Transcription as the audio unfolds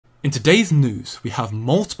In today's news, we have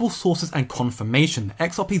multiple sources and confirmation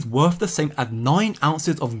that XRP is worth the same as 9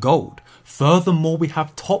 ounces of gold. Furthermore, we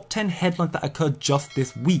have top 10 headlines that occurred just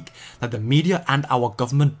this week that the media and our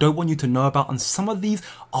government don't want you to know about, and some of these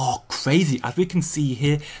are crazy. As we can see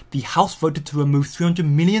here, the House voted to remove $300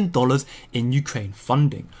 million in Ukraine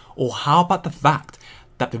funding. Or how about the fact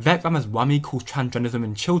that Vivek Ramaswamy calls transgenderism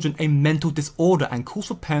in children a mental disorder and calls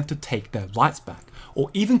for parents to take their rights back?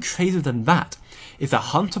 Or even crazier than that is that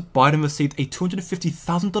Hunter Biden received a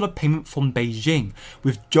 $250,000 payment from Beijing,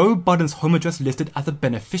 with Joe Biden's home address listed as a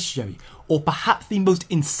beneficiary. Or perhaps the most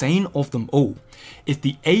insane of them all is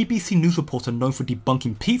the ABC News reporter known for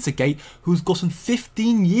debunking Pizzagate, who's gotten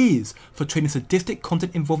 15 years for trading sadistic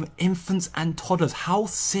content involving infants and toddlers. How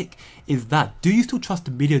sick is that? Do you still trust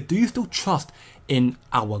the media? Do you still trust in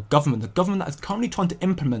our government, the government that is currently trying to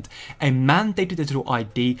implement a mandated digital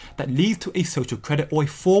ID that leads to a social credit or a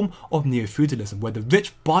form of neo-feudalism where the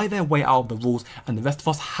rich buy their way out of the rules and the rest of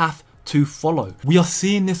us have to follow? We are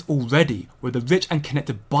seeing this already, where the rich and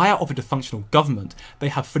connected buy out of a dysfunctional government. They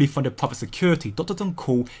have fully funded private security, doctors on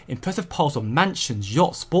call, impressive piles of mansions,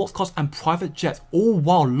 yachts, sports cars and private jets, all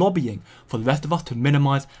while lobbying for the rest of us to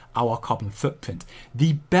minimise our carbon footprint.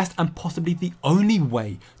 The best and possibly the only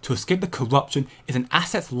way to escape the corruption is in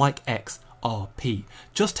assets like XRP.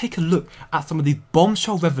 Just take a look at some of these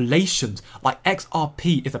bombshell revelations, like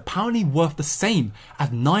XRP is apparently worth the same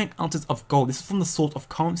as 9 ounces of gold. This is from the source of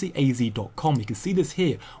currencyaz.com. You can see this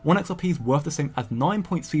here. 1 XRP is worth the same as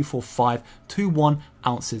 9.34521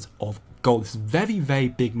 ounces of gold. This is very, very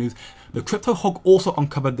big news. The Crypto Hog also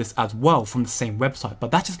uncovered this as well from the same website.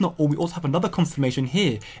 But that is not all. We also have another confirmation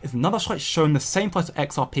here. It's another site showing the same price of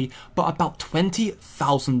XRP, but about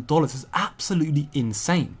 $20,000. This is absolutely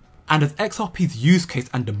insane. And as XRP's use case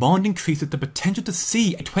and demand increases, the potential to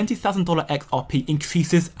see a $20,000 XRP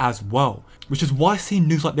increases as well. Which is why seeing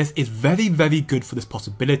news like this is very, very good for this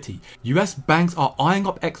possibility. US banks are eyeing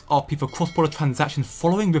up XRP for cross-border transactions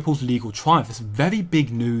following Ripple's legal triumph. It's very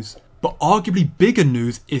big news. But arguably bigger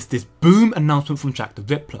news is this boom announcement from Jack the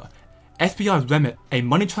Rippler. SBI Remit, a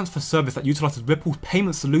money transfer service that utilizes Ripple's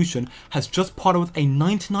payment solution, has just partnered with a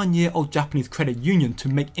 99-year-old Japanese credit union to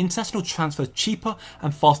make international transfers cheaper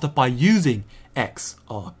and faster by using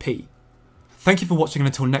XRP. Thank you for watching, and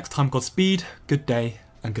until next time, Godspeed, good day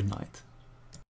and good night.